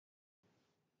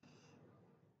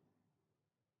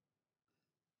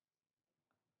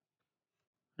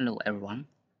Hello everyone.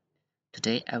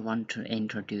 Today I want to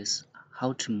introduce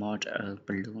how to model a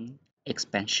balloon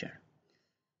expansion.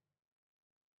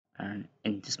 And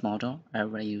in this model, I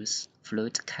will use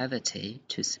fluid cavity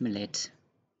to simulate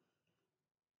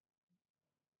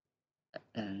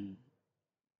the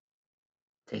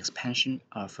expansion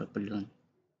of a balloon.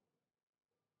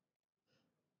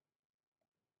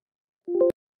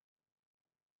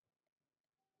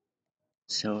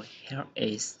 So here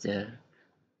is the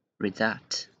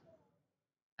result,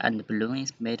 and the balloon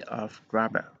is made of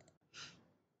rubber.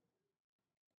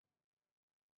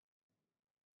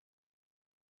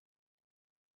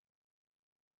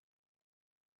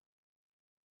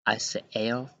 As the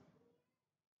air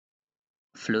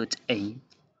floats in,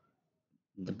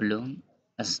 the balloon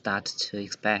starts to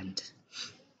expand,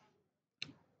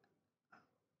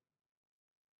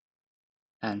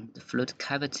 and the fluid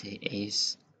cavity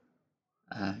is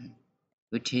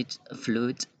which is a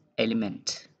fluid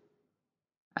element,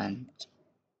 and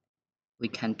we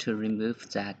can to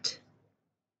remove that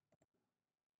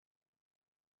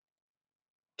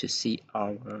to see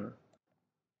our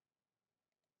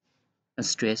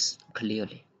stress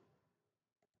clearly.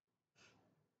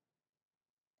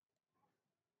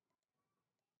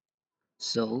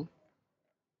 So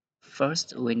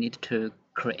first we need to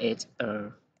create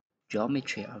a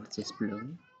geometry of this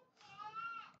balloon,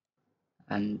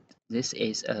 and this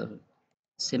is a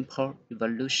simple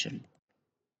revolution.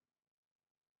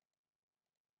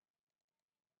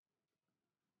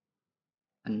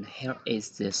 And here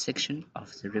is the section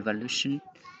of the revolution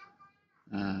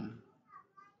uh,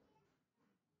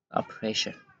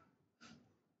 operation.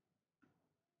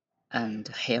 And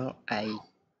here I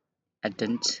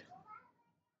don't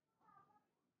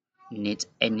need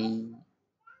any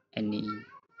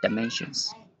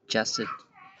dimensions, just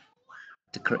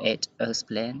to create a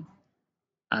spline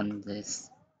on this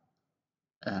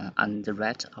on the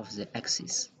right of the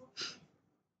axis.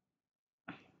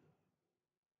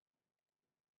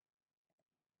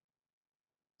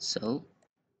 So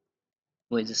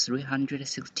with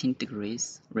 316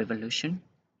 degrees revolution,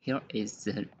 here is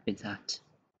the result.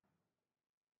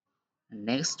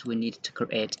 Next, we need to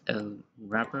create a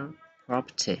rubber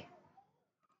property.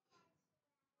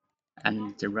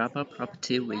 And the rubber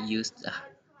property, we use the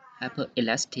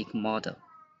hyperelastic model.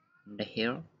 And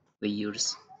here we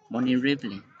use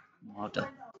monirivling model.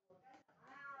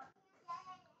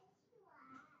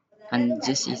 And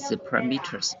this is the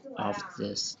parameters of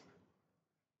this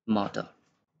model.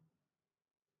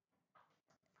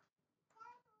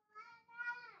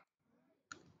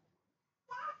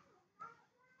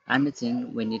 And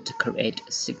then we need to create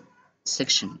a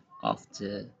section of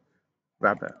the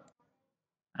rubber.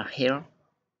 And here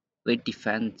we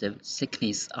define the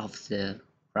thickness of the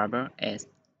rubber as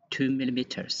 2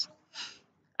 mm,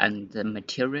 and the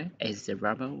material is the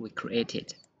rubber we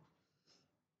created.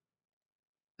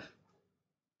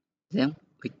 Then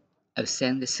we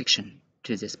assign the section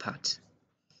to this part.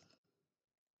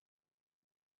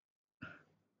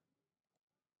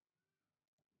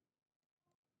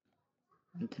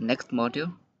 In the next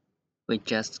module, we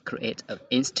just create an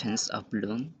instance of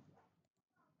balloon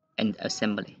and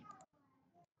assembly.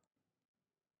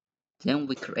 Then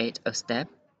we create a step,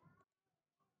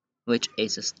 which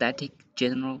is a static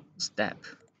general step.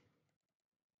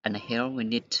 And here we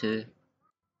need to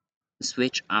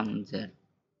switch on the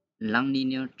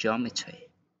nonlinear geometry.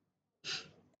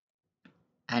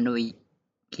 And we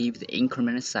give the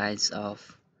increment size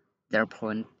of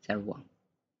 0.01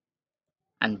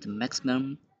 and the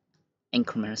maximum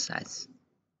increment size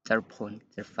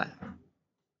 0.05.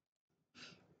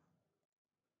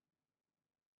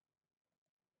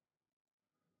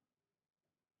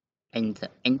 In the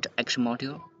interaction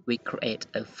module, we create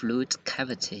a fluid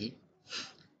cavity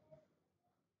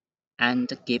and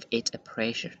give it a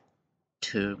pressure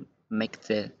to make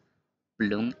the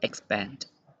balloon expand.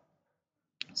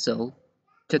 So,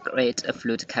 to create a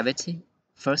fluid cavity,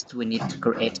 first we need to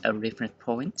create a reference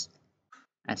point,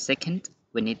 and second,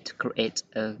 we need to create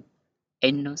an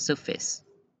inner surface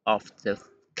of the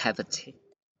cavity.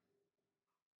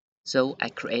 So I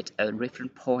create a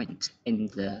reference point in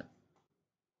the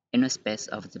inner space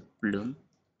of the balloon,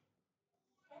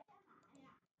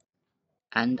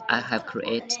 and I have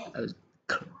created a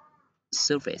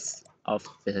surface of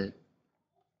the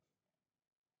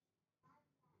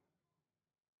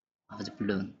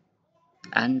balloon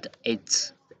and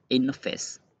its inner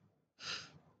face.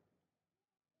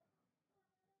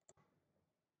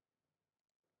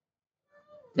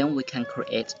 Then we can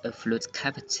create a fluid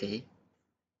cavity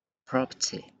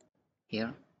property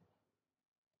here.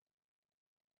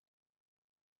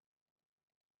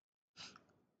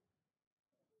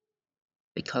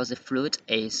 Because the fluid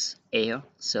is air,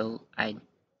 so I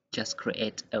just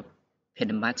create a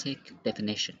pneumatic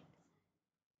definition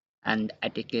and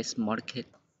Abaqus market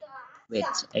with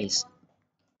a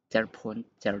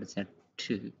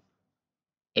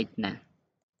 0.00289.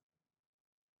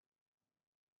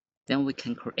 Then we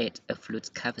can create a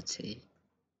fluid cavity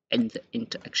in the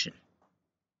interaction.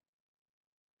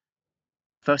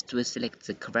 First, we select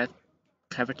the covered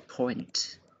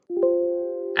point,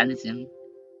 and then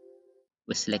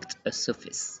we select a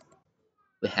surface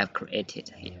we have created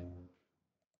here.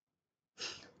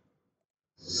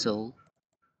 So,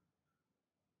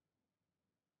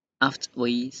 after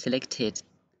we selected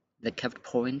the covered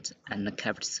point and the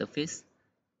covered surface,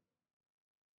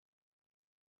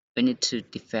 we need to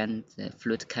define the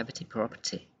fluid cavity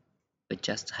property we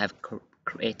just have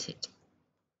created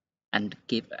and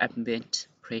give ambient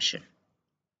pressure.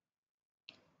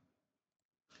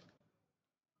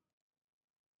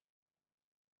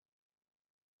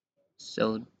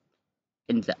 So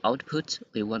in the output,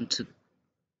 we want to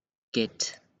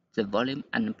get the volume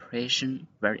and pressure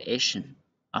variation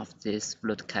of this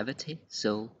fluid cavity,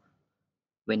 so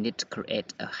we need to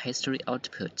create a history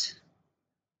output.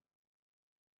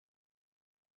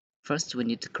 First, we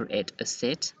need to create a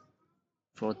set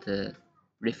for the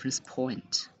reference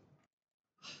point.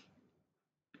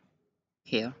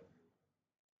 Here.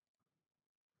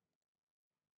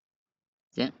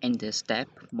 Then in the step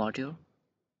module,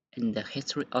 in the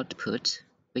history output,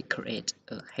 we create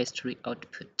a history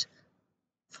output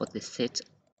for the set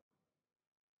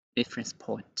reference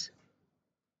point.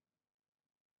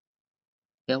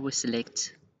 Here we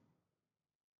select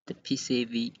the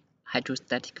PCV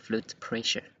hydrostatic fluid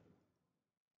pressure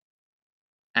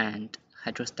and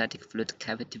hydrostatic fluid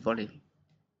cavity volume.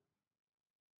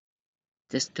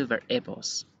 These two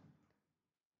variables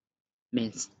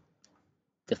means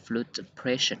the fluid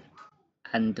pressure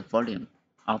and the volume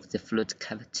of the fluid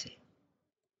cavity.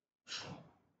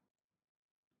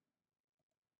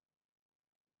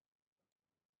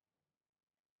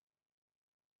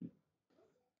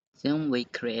 Then we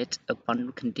create a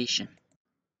boundary condition.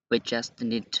 We just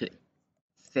need to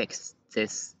fix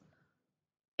this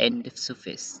end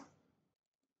surface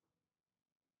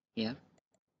here.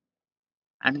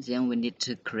 And then we need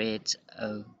to create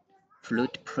a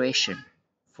fluid pressure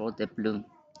for the balloon,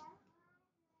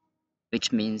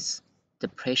 which means the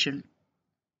pressure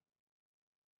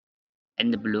in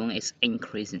the balloon is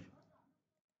increasing,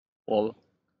 or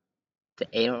the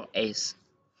air is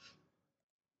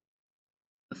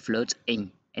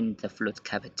floating in the fluid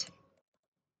cavity.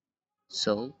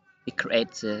 So we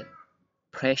create the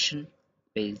pressure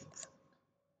with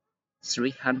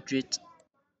 300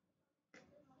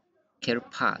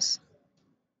 kilopascals.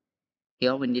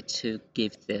 Here we need to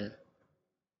give the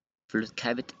fluid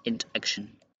cavity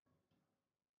interaction.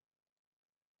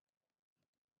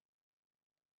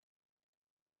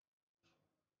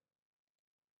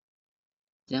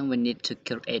 Then we need to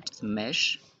create the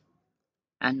mesh,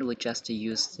 and we just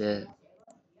use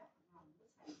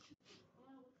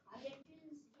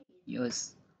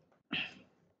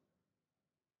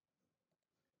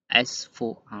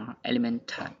S4R element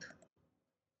type.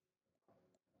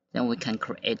 Then we can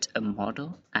create a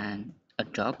model and a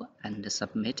job and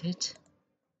submit it.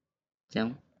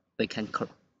 Then we can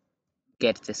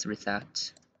get this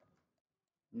result.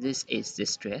 This is the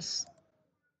stress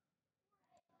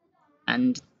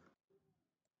and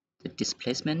the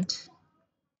displacement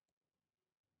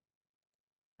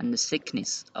and the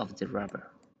thickness of the rubber.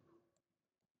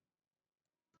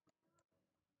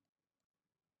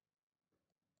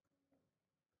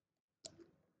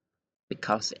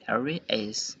 Because the area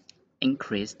is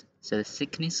increased, so the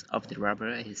thickness of the rubber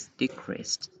is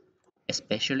decreased,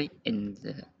 especially in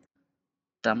the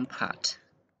down part.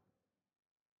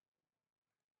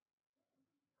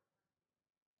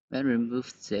 We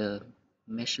remove the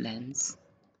mesh lens,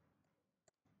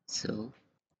 so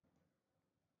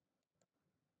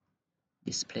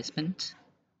displacement,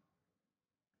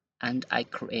 and I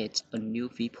create a new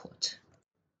viewport.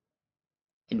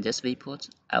 In this viewport,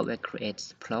 I will create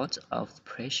the plot of the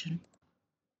pressure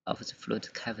of the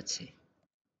fluid cavity.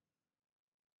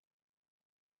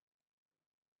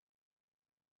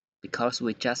 Because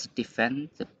we just define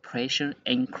the pressure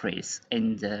increase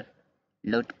in the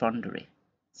load boundary,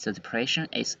 so the pressure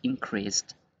has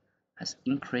increased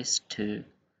to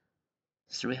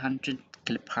 300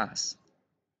 kilopascals.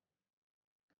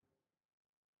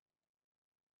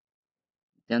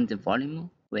 Then the volume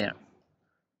will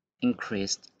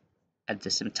increase at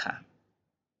the same time,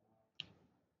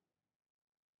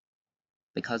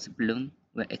 because the balloon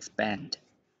will expand.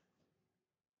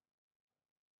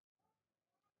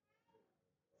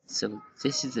 So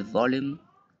this is the volume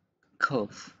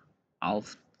curve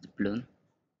of the balloon.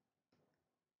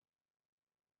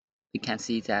 We can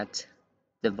see that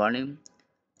the volume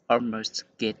almost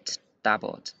get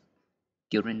doubled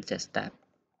during the step.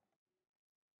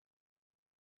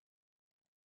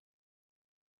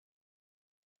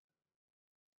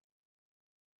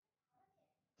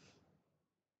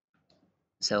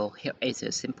 So here is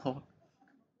a simple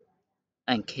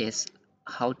case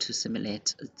how to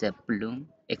simulate the balloon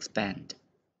expand,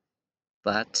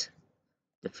 but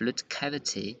the fluid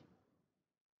cavity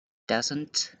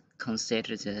doesn't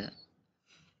consider the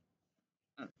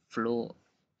flow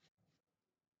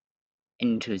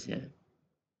into the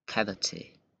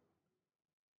cavity.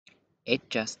 It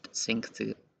just sinks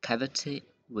the cavity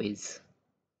with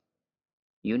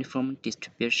uniform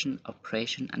distribution of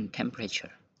pressure and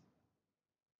temperature.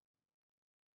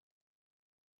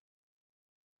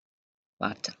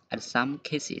 But in some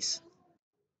cases,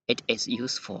 it is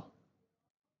useful.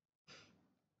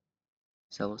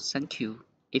 So thank you.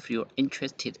 If you're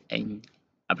interested in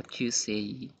Abaqus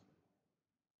CAE,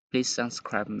 please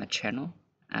subscribe my channel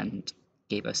and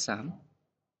give a thumb.